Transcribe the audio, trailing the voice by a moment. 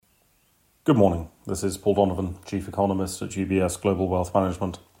Good morning. This is Paul Donovan, Chief Economist at UBS Global Wealth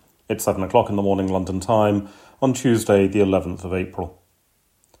Management. It's 7 o'clock in the morning London time on Tuesday, the 11th of April.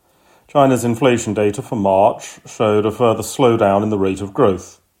 China's inflation data for March showed a further slowdown in the rate of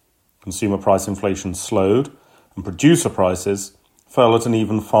growth. Consumer price inflation slowed, and producer prices fell at an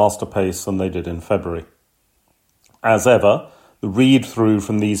even faster pace than they did in February. As ever, the read-through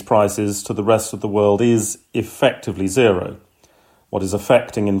from these prices to the rest of the world is effectively zero. What is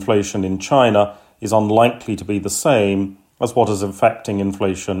affecting inflation in China is unlikely to be the same as what is affecting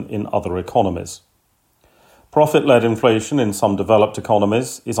inflation in other economies. Profit-led inflation in some developed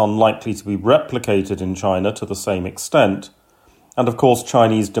economies is unlikely to be replicated in China to the same extent, and of course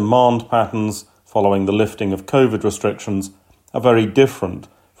Chinese demand patterns following the lifting of COVID restrictions are very different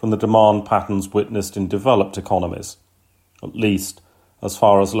from the demand patterns witnessed in developed economies, at least as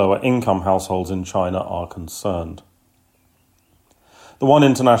far as lower-income households in China are concerned. The one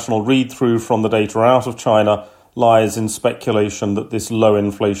international read-through from the data out of China lies in speculation that this low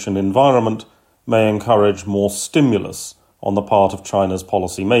inflation environment may encourage more stimulus on the part of China's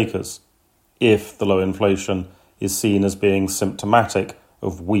policymakers, if the low inflation is seen as being symptomatic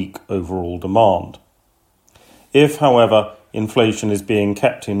of weak overall demand. If, however, inflation is being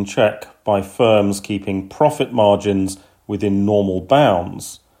kept in check by firms keeping profit margins within normal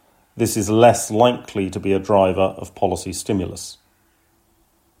bounds, this is less likely to be a driver of policy stimulus.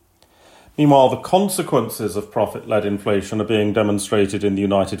 Meanwhile, the consequences of profit-led inflation are being demonstrated in the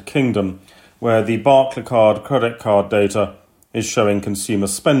United Kingdom, where the Barclaycard credit card data is showing consumer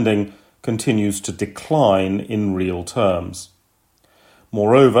spending continues to decline in real terms.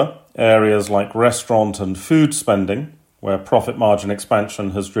 Moreover, areas like restaurant and food spending, where profit margin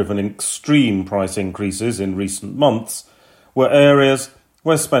expansion has driven extreme price increases in recent months, were areas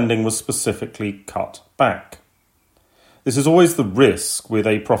where spending was specifically cut back. This is always the risk with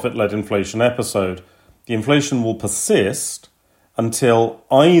a profit-led inflation episode. The inflation will persist until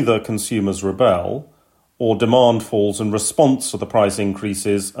either consumers rebel or demand falls in response to the price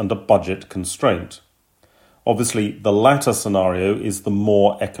increases and a budget constraint. Obviously, the latter scenario is the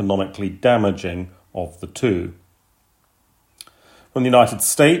more economically damaging of the two. From the United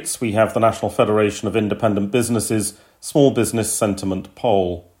States, we have the National Federation of Independent Businesses Small Business Sentiment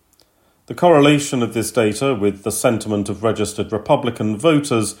Poll. The correlation of this data with the sentiment of registered Republican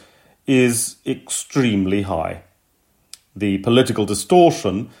voters is extremely high. The political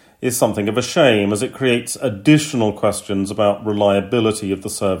distortion is something of a shame, as it creates additional questions about reliability of the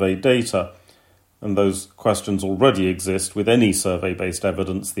survey data, and those questions already exist with any survey-based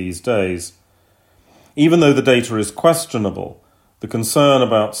evidence these days. Even though the data is questionable, the concern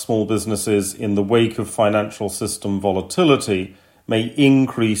about small businesses in the wake of financial system volatility may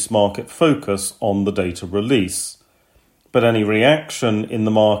increase market focus on the data release. But any reaction in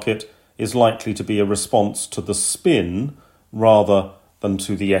the market is likely to be a response to the spin rather than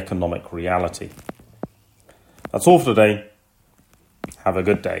to the economic reality. That's all for today. Have a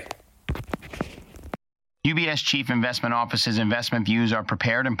good day. UBS Chief Investment Office's investment views are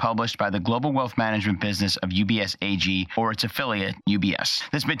prepared and published by the global wealth management business of UBS AG or its affiliate, UBS.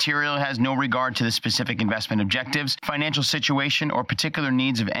 This material has no regard to the specific investment objectives, financial situation, or particular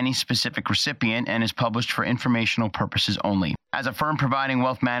needs of any specific recipient and is published for informational purposes only. As a firm providing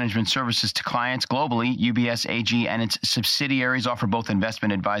wealth management services to clients globally, UBS AG and its subsidiaries offer both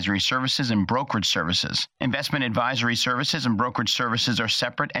investment advisory services and brokerage services. Investment advisory services and brokerage services are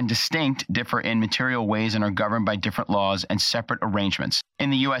separate and distinct, differ in material ways, and are governed by different laws and separate arrangements. In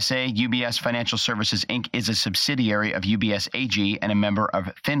the USA, UBS Financial Services Inc. is a subsidiary of UBS AG and a member of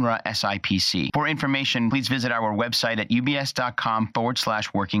FINRA SIPC. For information, please visit our website at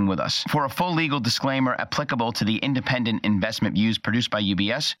ubs.com/working with us. For a full legal disclaimer applicable to the independent investment views produced by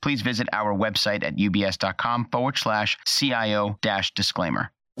UBS, please visit our website at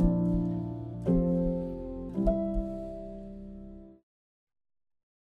ubs.com/CIO-disclaimer.